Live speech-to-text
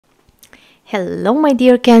Hello, my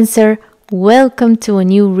dear Cancer. Welcome to a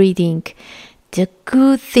new reading. The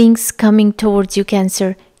good things coming towards you,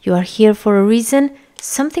 Cancer. You are here for a reason,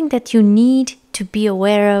 something that you need to be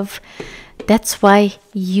aware of. That's why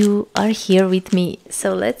you are here with me.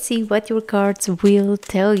 So let's see what your cards will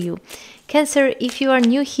tell you. Cancer, if you are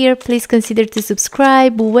new here, please consider to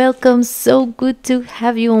subscribe. Welcome, so good to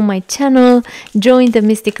have you on my channel. Join the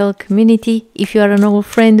mystical community. If you are an old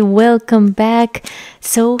friend, welcome back.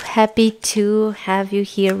 So happy to have you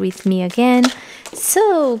here with me again.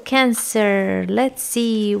 So Cancer, let's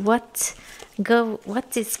see what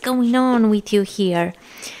is going on with you here.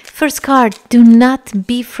 First card, do not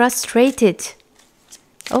be frustrated.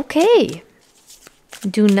 Okay,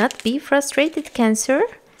 do not be frustrated, Cancer.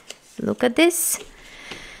 Look at this.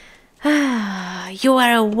 You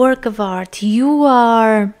are a work of art. You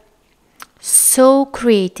are so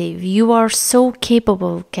creative. You are so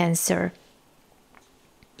capable, Cancer.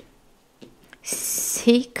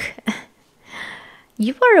 Seek.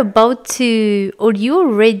 You are about to, or you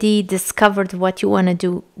already discovered what you want to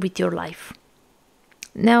do with your life.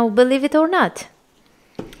 Now, believe it or not,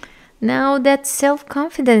 now that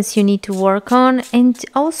self-confidence you need to work on, and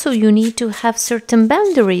also you need to have certain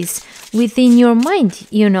boundaries within your mind,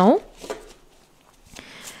 you know.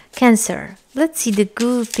 Cancer, let's see the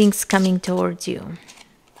good things coming towards you.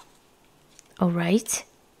 All right.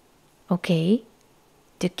 Okay.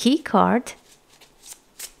 The key card.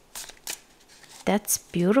 That's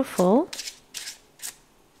beautiful.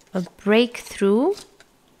 A breakthrough.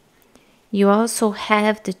 You also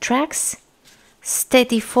have the tracks.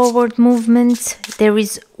 Steady forward movement. There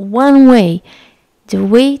is one way, the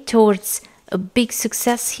way towards a big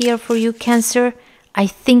success here for you, Cancer. I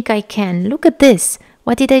think I can. Look at this.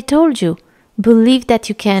 What did I told you? Believe that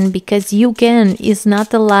you can, because you can is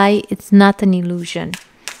not a lie. It's not an illusion.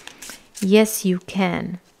 Yes, you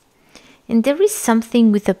can. And there is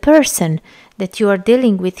something with a person that you are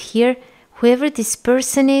dealing with here. Whoever this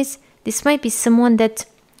person is, this might be someone that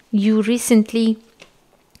you recently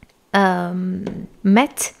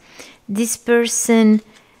met. This person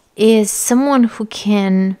is someone who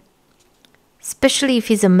can, especially if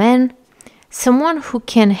he's a man, someone who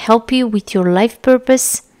can help you with your life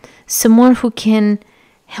purpose, someone who can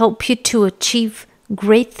help you to achieve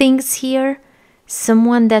great things here,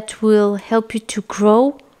 someone that will help you to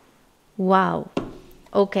grow. Wow.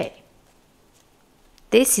 Okay.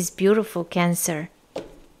 This is beautiful, Cancer.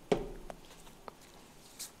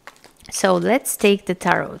 So let's take the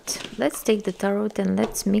tarot. Let's take the tarot and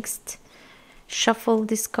let's shuffle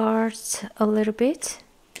these cards a little bit.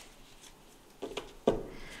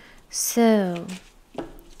 So,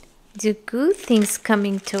 the good things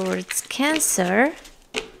coming towards Cancer.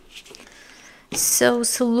 So,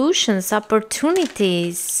 solutions,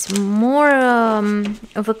 opportunities, more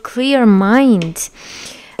of a clear mind.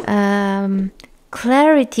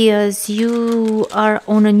 Clarity as you are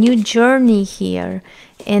on a new journey here.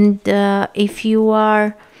 And if you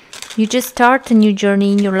just start a new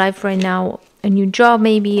journey in your life right now, a new job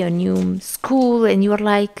maybe, a new school, and you're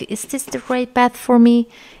like, is this the right path for me?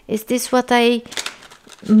 Is this what I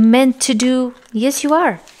meant to do? Yes, you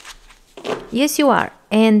are. Yes, you are.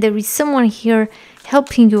 And there is someone here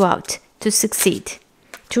helping you out to succeed,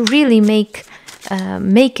 to really make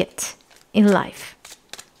it in life.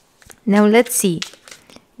 Now let's see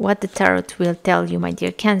what the tarot will tell you, my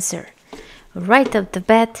dear Cancer. Right off the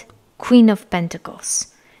bat, Queen of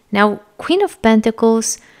Pentacles. Now, Queen of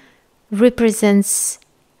Pentacles represents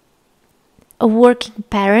a working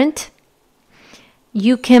parent.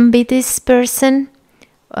 You can be this person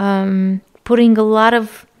putting a lot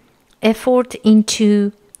of effort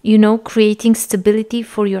into, creating stability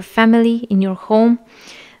for your family in your home.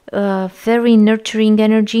 Very nurturing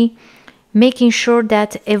energy, making sure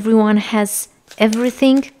that everyone has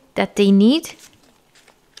everything that they need.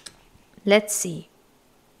 Let's see.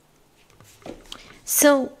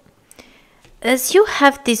 So, as you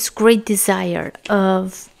have this great desire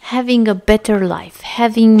of having a better life,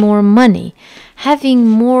 having more money, having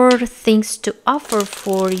more things to offer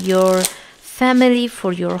for your family,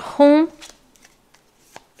 for your home,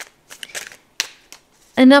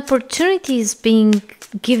 an opportunity is being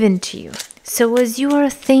given to you. So as you are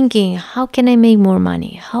thinking, how can I make more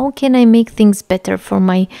money? How can I make things better for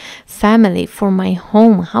my family, for my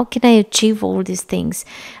home? How can I achieve all these things?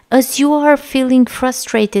 As you are feeling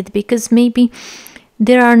frustrated because maybe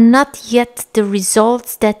there are not yet the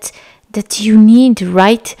results that you need,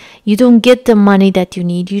 right? You don't get the money that you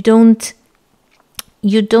need. You don't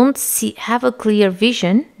have a clear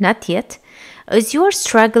vision, not yet. As you are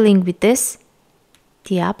struggling with this,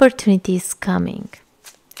 the opportunity is coming.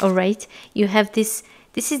 All right, you have this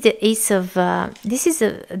this is the ace of this is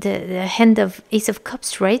the hand of Ace of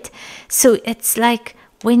Cups, right? So it's like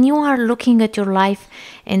when you are looking at your life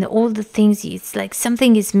and all the things, it's like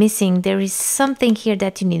something is missing. There is something here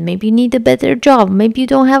that you need. Maybe you need a better job, maybe you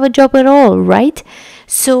don't have a job at all, right?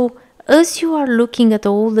 So as you are looking at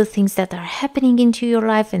all the things that are happening into your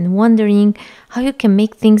life and wondering how you can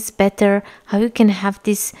make things better, how you can have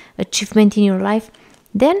this achievement in your life,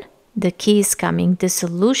 then the key is coming, the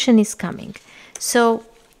solution is coming. So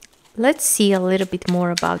let's see a little bit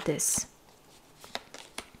more about this.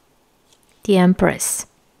 The Empress.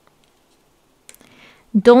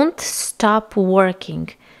 Don't stop working.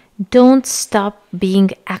 Don't stop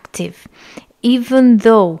being active. Even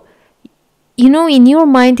though, in your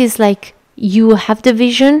mind is like you have the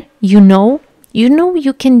vision, you know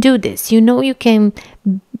you can do this. You can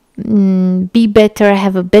be better,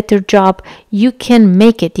 have a better job. You can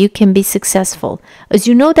make it. You can be successful. As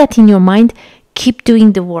you know that in your mind, keep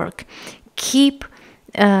doing the work. Keep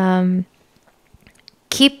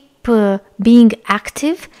being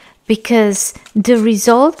active, because the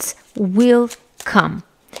results will come.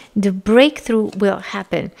 The breakthrough will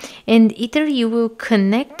happen, and either you will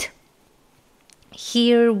connect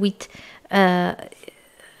here with a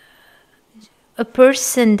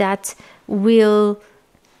person that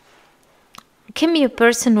can be a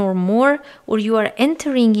person or more, or you are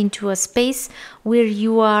entering into a space where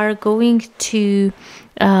you are going to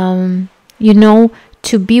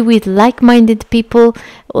to be with like-minded people,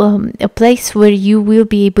 a place where you will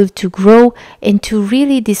be able to grow and to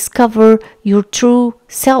really discover your true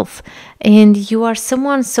self. And you are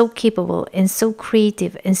someone so capable and so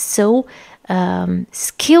creative and so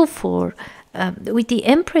skillful. With the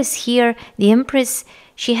Empress here, the Empress,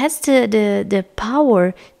 she has the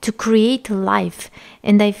power to create life,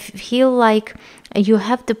 and I feel like you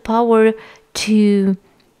have the power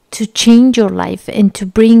to change your life and to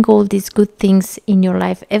bring all these good things in your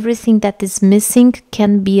life. Everything that is missing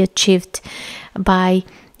can be achieved by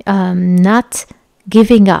not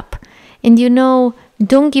giving up. And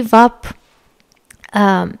don't give up,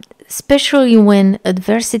 especially when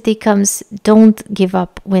adversity comes. Don't give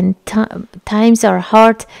up. When times are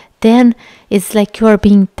hard, then it's like you are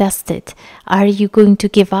being tested. Are you going to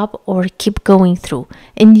give up or keep going through?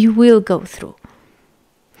 And you will go through.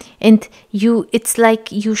 And it's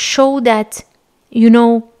like you show that, you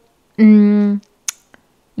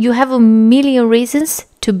have a million reasons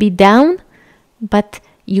to be down, but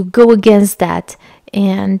you go against that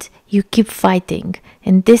and you keep fighting.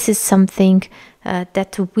 And this is something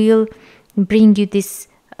that will bring you this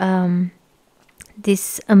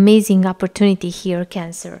amazing opportunity here,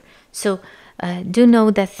 Cancer. So do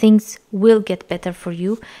know that things will get better for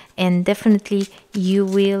you, and definitely you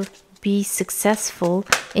will be successful,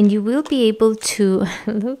 and you will be able to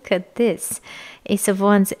look at this Ace of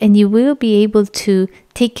Wands, and you will be able to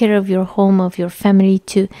take care of your home, of your family,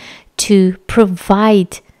 to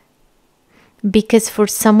provide, because for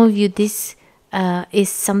some of you this is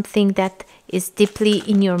something that is deeply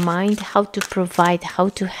in your mind, how to provide, how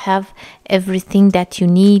to have everything that you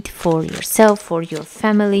need for yourself, for your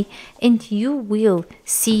family, and you will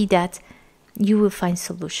see that you will find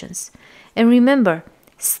solutions. And remember,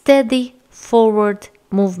 steady forward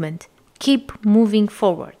movement. Keep moving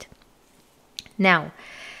forward. Now,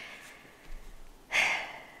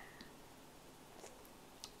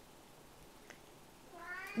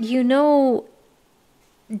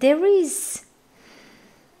 there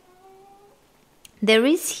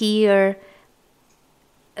is here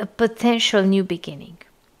a potential new beginning,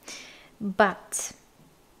 but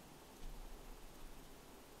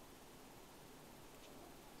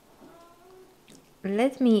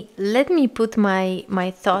let me put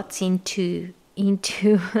my thoughts into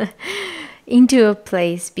into a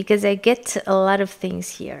place, because I get a lot of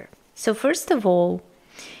things here. So first of all,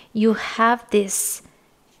 you have this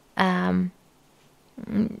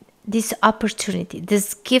this opportunity,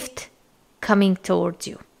 this gift coming towards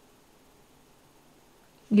you.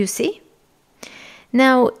 You see?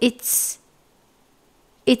 Now it's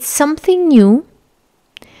something new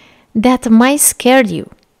that might scare you.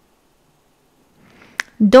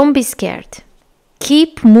 Don't be scared.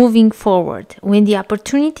 Keep moving forward. When the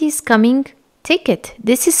opportunity is coming, take it.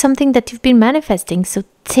 This is something that you've been manifesting, so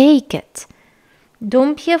take it.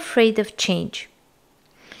 Don't be afraid of change,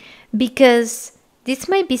 because this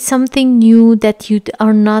might be something new that you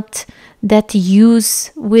are not that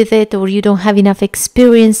used with it, or you don't have enough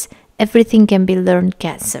experience. Everything can be learned,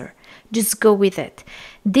 Cancer. Just go with it.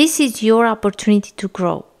 This is your opportunity to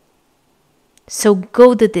grow. So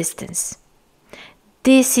go the distance.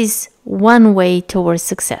 This is one way towards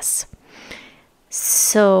success.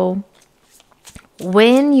 So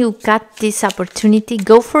when you got this opportunity,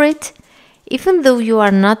 go for it. Even though you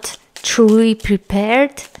are not truly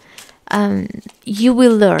prepared, you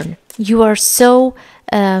will learn. You are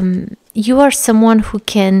someone who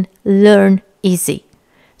can learn easy.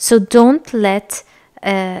 So don't let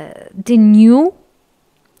the new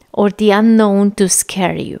or the unknown to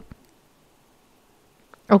scare you.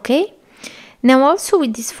 Okay? Now also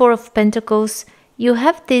with this Four of Pentacles, you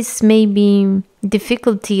have this maybe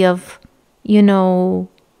difficulty of,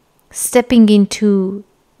 stepping into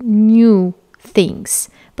new things.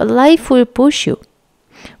 But life will push you.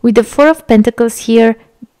 With the Four of Pentacles here,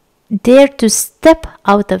 dare to step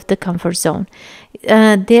out of the comfort zone.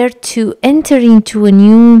 Dare to enter into a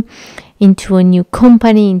new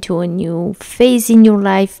company, into a new phase in your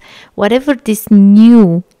life. Whatever this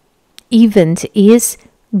new event is,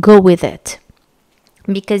 go with it.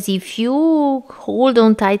 Because if you hold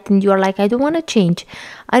on tight and you are like, I don't want to change,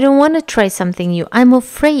 I don't want to try something new, I'm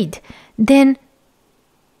afraid, then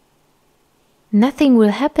nothing will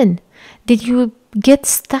happen. Then you get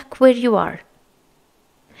stuck where you are.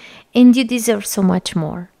 And you deserve so much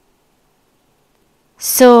more.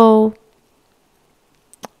 So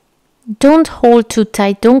don't hold too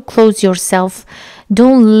tight, don't close yourself,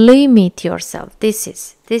 don't limit yourself. This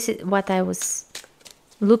is what I was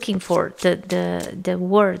looking for, the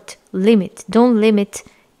word limit. Don't limit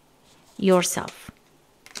yourself.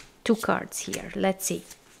 2 cards here. Let's see.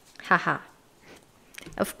 Haha.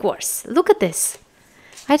 Of course. Look at this.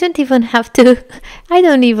 I don't even have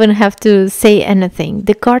to say anything.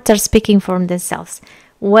 The cards are speaking for themselves.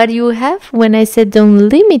 What do you have when I said don't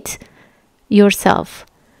limit yourself?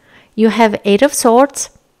 You have 8 of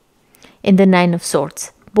Swords and the 9 of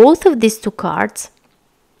Swords. Both of these 2 cards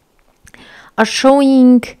are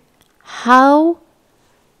showing how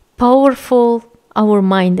powerful our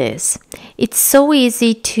mind is. It's so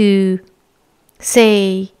easy to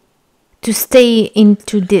say, to stay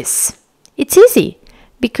into this. It's easy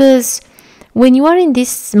because when you are in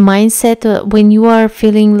this mindset, when you are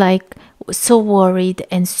feeling like so worried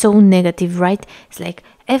and so negative, right? It's like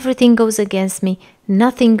everything goes against me,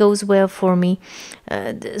 nothing goes well for me,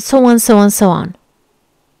 so on, so on, so on.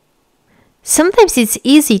 Sometimes it's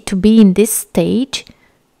easy to be in this stage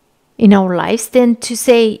in our lives than to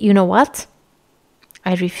say, you know what?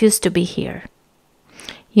 I refuse to be here.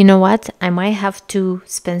 You know what? I might have to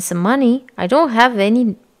spend some money. I don't have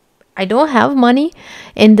money.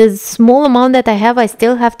 And the small amount that I have, I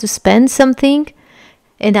still have to spend something.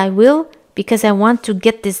 And I will, because I want to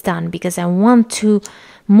get this done, because I want to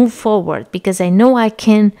move forward, because I know I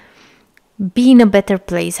can be in a better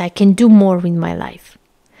place. I can do more with my life.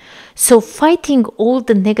 So fighting all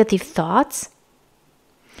the negative thoughts,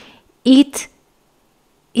 it's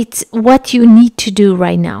what you need to do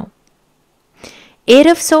right now. 8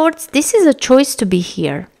 of Swords, this is a choice to be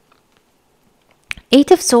here.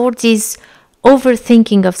 8 of Swords is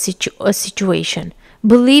overthinking of a situation,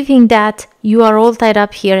 believing that you are all tied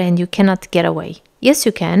up here and you cannot get away. Yes,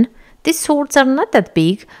 you can. These swords are not that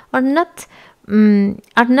big, are not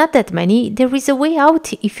that many. There is a way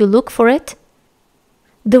out if you look for it.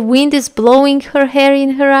 The wind is blowing her hair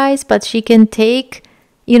in her eyes, but she can take,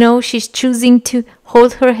 she's choosing to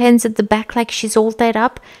hold her hands at the back like she's all tied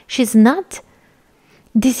up. She's not.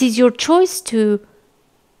 This is your choice to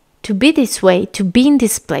be this way, to be in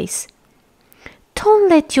this place. Don't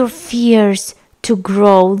let your fears to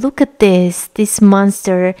grow. Look at this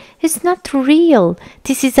monster is not real.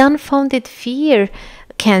 This is unfounded fear,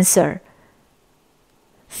 Cancer.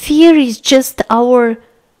 Fear is just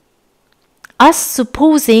us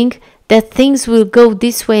supposing that things will go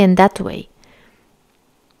this way and that way.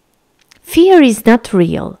 Fear is not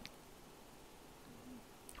real.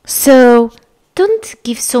 So don't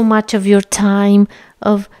give so much of your time,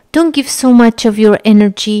 don't give so much of your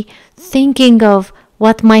energy thinking of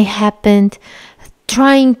what might happen,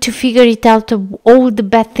 trying to figure it out of all the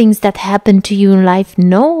bad things that happen to you in life.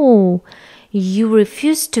 No, you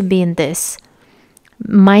refuse to be in this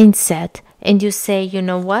mindset and you say, you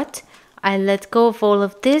know what? I let go of all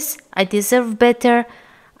of this. I deserve better.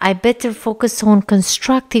 I better focus on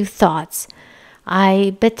constructive thoughts.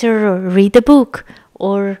 I better read a book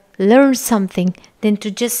or learn something than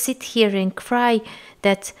to just sit here and cry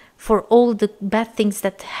that for all the bad things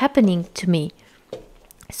that are happening to me.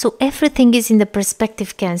 So everything is in the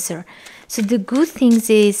perspective, Cancer. So the good things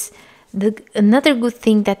is, another good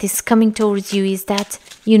thing that is coming towards you is that,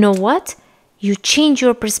 you know what? You change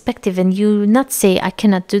your perspective and you not say, I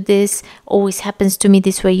cannot do this, always happens to me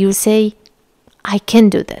this way. You say, I can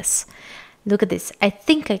do this. Look at this. I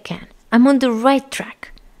think I can. I'm on the right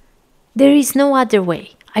track. There is no other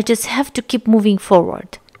way. I just have to keep moving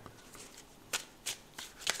forward.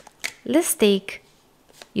 let's take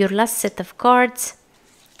your last set of cards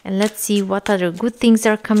and let's see what other good things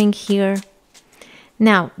are coming here.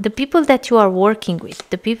 Now, the people that you are working with,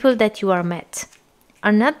 the people that you are met,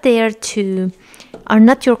 are not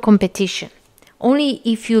your competition. Only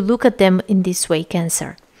if you look at them in this way,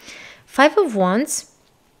 Cancer. 5 of Wands,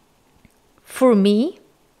 for me,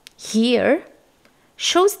 here,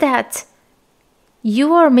 shows that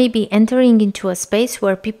you are maybe entering into a space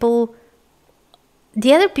where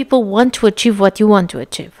the other people want to achieve what you want to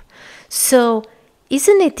achieve. So,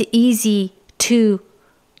 isn't it easy to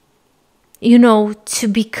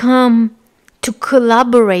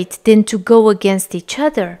collaborate than to go against each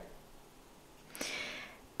other?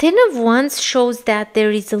 10 of Wands shows that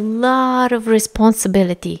there is a lot of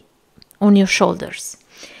responsibility on your shoulders,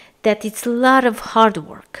 that it's a lot of hard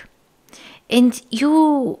work, and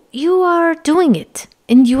you are doing it,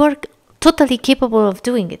 and you are totally capable of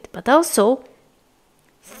doing it. But also,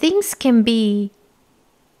 things can be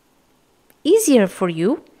easier for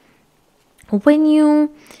you when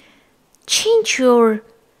you change your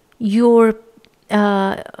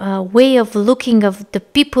way of looking of the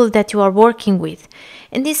people that you are working with,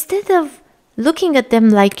 and instead of looking at them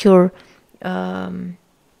like your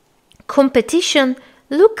competition,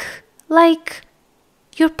 look like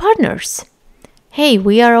your partners. Hey,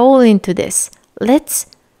 we are all into this. Let's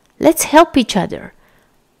help each other.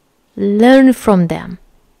 Learn from them.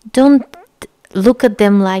 Don't look at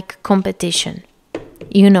them like competition.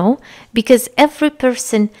 Because every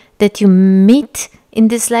person that you meet in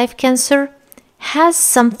this life, Cancer, has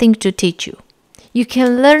something to teach you. You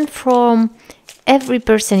can learn from every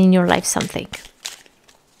person in your life something.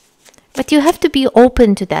 But you have to be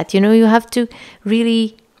open to that. You have to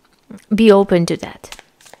really be open to that.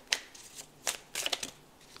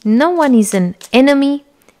 No one is an enemy.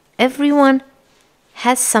 Everyone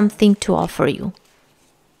has something to offer you.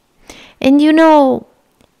 And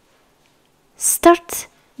start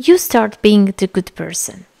being the good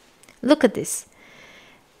person. Look at this.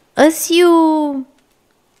 As you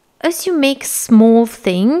make small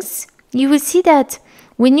things, you will see that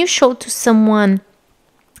when you show to someone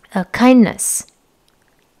kindness,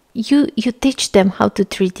 you teach them how to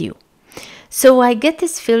treat you. So I get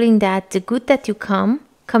this feeling that the good that you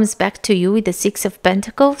comes back to you with the 6 of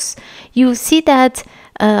Pentacles. You will see that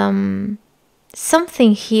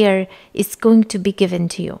something here is going to be given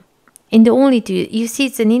to you. And only to you. You see,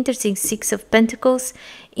 it's an interesting 6 of Pentacles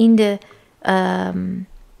in the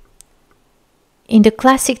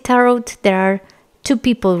classic tarot. There are 2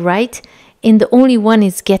 people, right? And the only one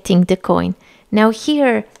is getting the coin. Now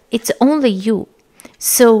here, it's only you.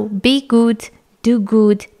 So be good, do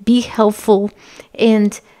good, be helpful,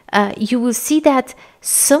 and you will see that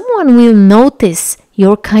someone will notice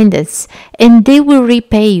your kindness and they will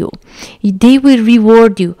repay you. They will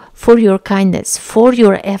reward you for your kindness, for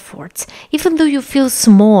your efforts. Even though you feel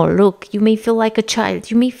small, look, you may feel like a child.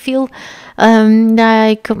 You may feel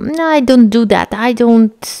like, no, I don't do that. I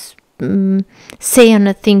don't say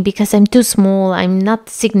anything because I'm too small. I'm not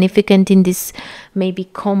significant in this maybe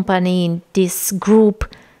company, in this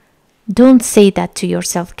group. Don't say that to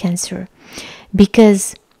yourself, Cancer,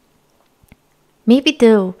 because maybe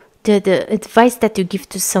the advice that you give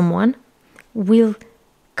to someone will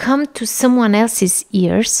come to someone else's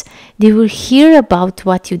ears. They will hear about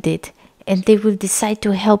what you did and they will decide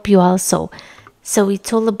to help you also. So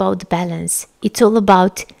it's all about balance. It's all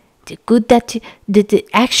about the good that the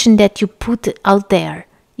action that you put out there.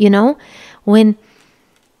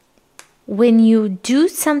 When you do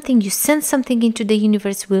something, you send something into the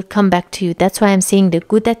universe, will come back to you. That's why I'm saying the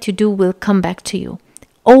good that you do will come back to you.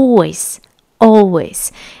 Always.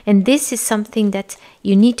 And this is something that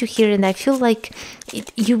you need to hear, and I feel like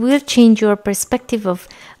you will change your perspective of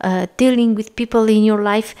dealing with people in your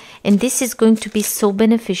life, and this is going to be so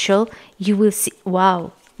beneficial. You will see,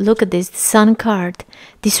 wow, look at this, the Sun card.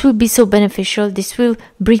 This will be so beneficial. This will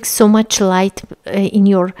bring so much light in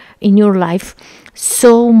your life.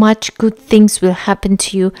 So much good things will happen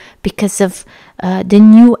to you because of the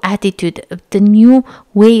new attitude, the new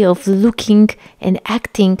way of looking and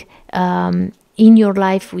acting in your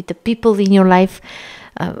life, with the people in your life.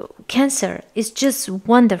 Cancer is just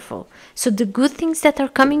wonderful. So the good things that are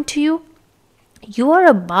coming to you, you are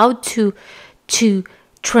about to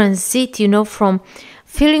transit, from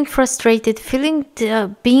feeling frustrated, feeling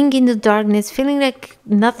being in the darkness, feeling like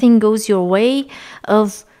nothing goes your way,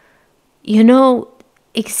 of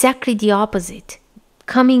exactly the opposite,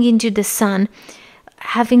 coming into the sun,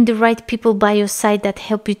 having the right people by your side that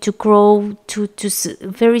help you to grow, to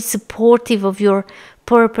very supportive of your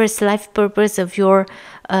purpose, life purpose, of your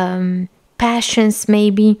passions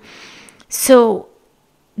maybe. So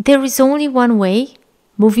there is only one way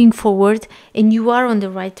moving forward, and you are on the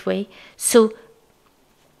right way. So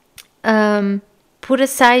put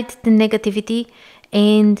aside the negativity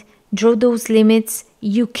and draw those limits.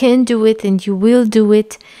 You can do it, and you will do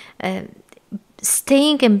it.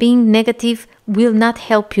 Staying and being negative will not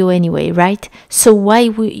help you anyway, right? So why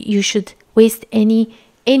you should waste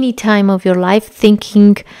any time of your life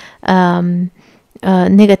thinking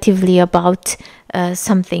negatively about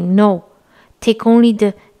something? No, take only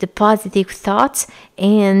the positive thoughts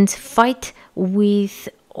and fight with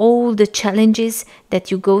all the challenges that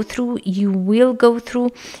you go through. You will go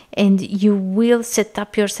through, and you will set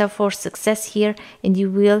up yourself for success here, and you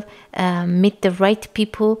will meet the right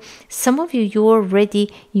people. Some of you, you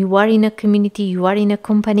are in a community, you are in a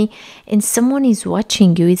company, and someone is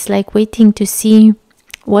watching you. It's like waiting to see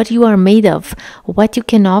what you are made of, what you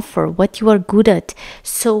can offer, what you are good at.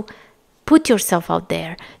 So put yourself out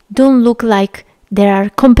there. Don't look like there are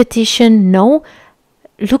competition. No,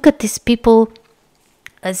 look at these people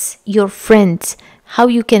as your friends, how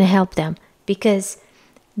you can help them, because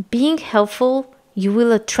being helpful, you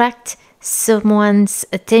will attract someone's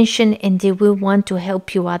attention, and they will want to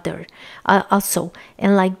help you also.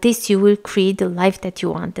 And like this, you will create the life that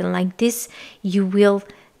you want, and like this, you will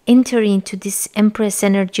enter into this Empress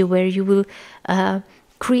energy where you will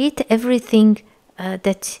create everything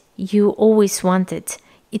that you always wanted.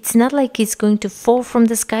 It's not like it's going to fall from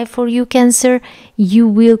the sky for you, Cancer. You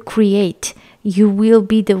will create. You will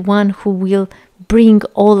be the one who will bring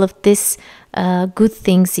all of this good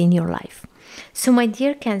things in your life. So my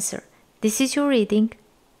dear Cancer, this is your reading.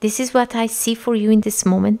 This is what I see for you in this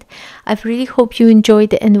moment. I really hope you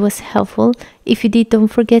enjoyed and was helpful. If you did, don't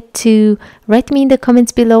forget to write me in the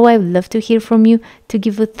comments below. I would love to hear from you. To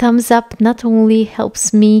give a thumbs up not only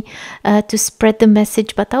helps me to spread the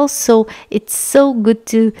message, but also it's so good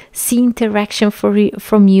to see interaction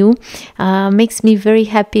from you. Makes me very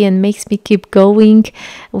happy and makes me keep going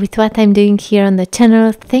with what I'm doing here on the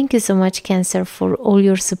channel. Thank you so much, Cancer, for all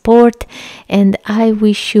your support, and I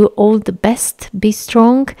wish you all the best. Be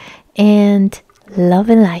strong and love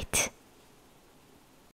and light.